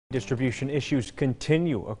Distribution issues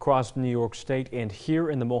continue across New York State and here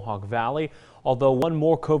in the Mohawk Valley. Although one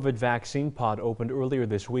more COVID vaccine pod opened earlier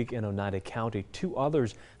this week in Oneida County, two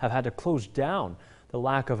others have had to close down. The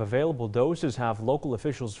lack of available doses have local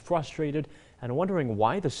officials frustrated and wondering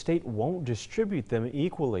why the state won't distribute them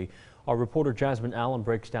equally. Our reporter Jasmine Allen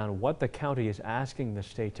breaks down what the county is asking the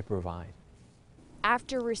state to provide.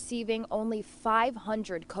 After receiving only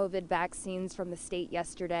 500 COVID vaccines from the state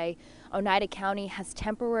yesterday, Oneida County has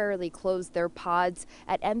temporarily closed their pods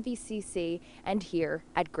at MVCC and here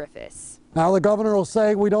at Griffiths. Now the governor will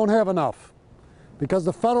say we don't have enough because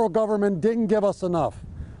the federal government didn't give us enough.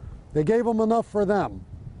 They gave them enough for them,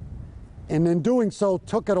 and in doing so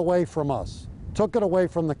took it away from us, took it away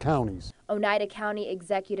from the counties. Oneida County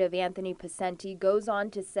Executive Anthony Pacenti goes on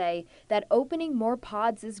to say that opening more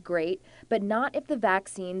pods is great, but not if the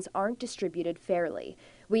vaccines aren't distributed fairly.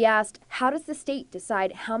 We asked, how does the state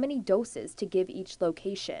decide how many doses to give each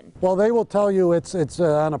location? Well, they will tell you it's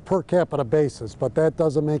on a per capita basis, but that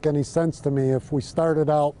doesn't make any sense to me. If we started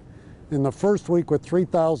out in the first week with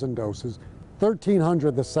 3,000 doses,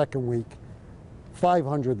 1,300 the second week,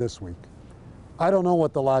 500 this week. I don't know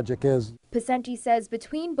what the logic is. Pacenti says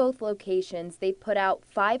between both locations, they put out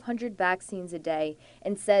 500 vaccines a day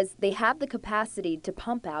and says they have the capacity to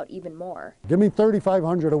pump out even more. Give me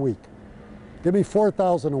 3,500 a week. Give me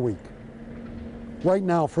 4,000 a week. Right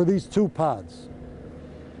now for these two pods.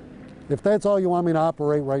 If that's all you want me to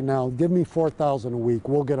operate right now, give me 4,000 a week.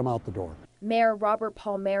 We'll get them out the door. Mayor Robert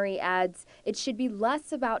Palmieri adds it should be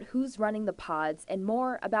less about who's running the pods and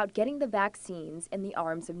more about getting the vaccines in the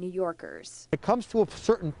arms of New Yorkers. It comes to a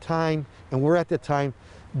certain time, and we're at the time,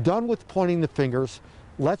 done with pointing the fingers.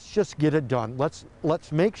 Let's just get it done.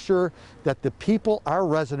 Let's make sure that the people, our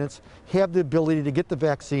residents, have the ability to get the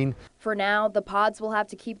vaccine. For now, the pods will have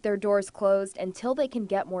to keep their doors closed until they can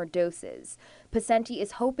get more doses. Pacenti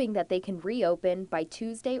is hoping that they can reopen by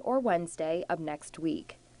Tuesday or Wednesday of next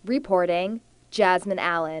week. Reporting, Jasmine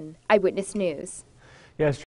Allen, Eyewitness News. Yes.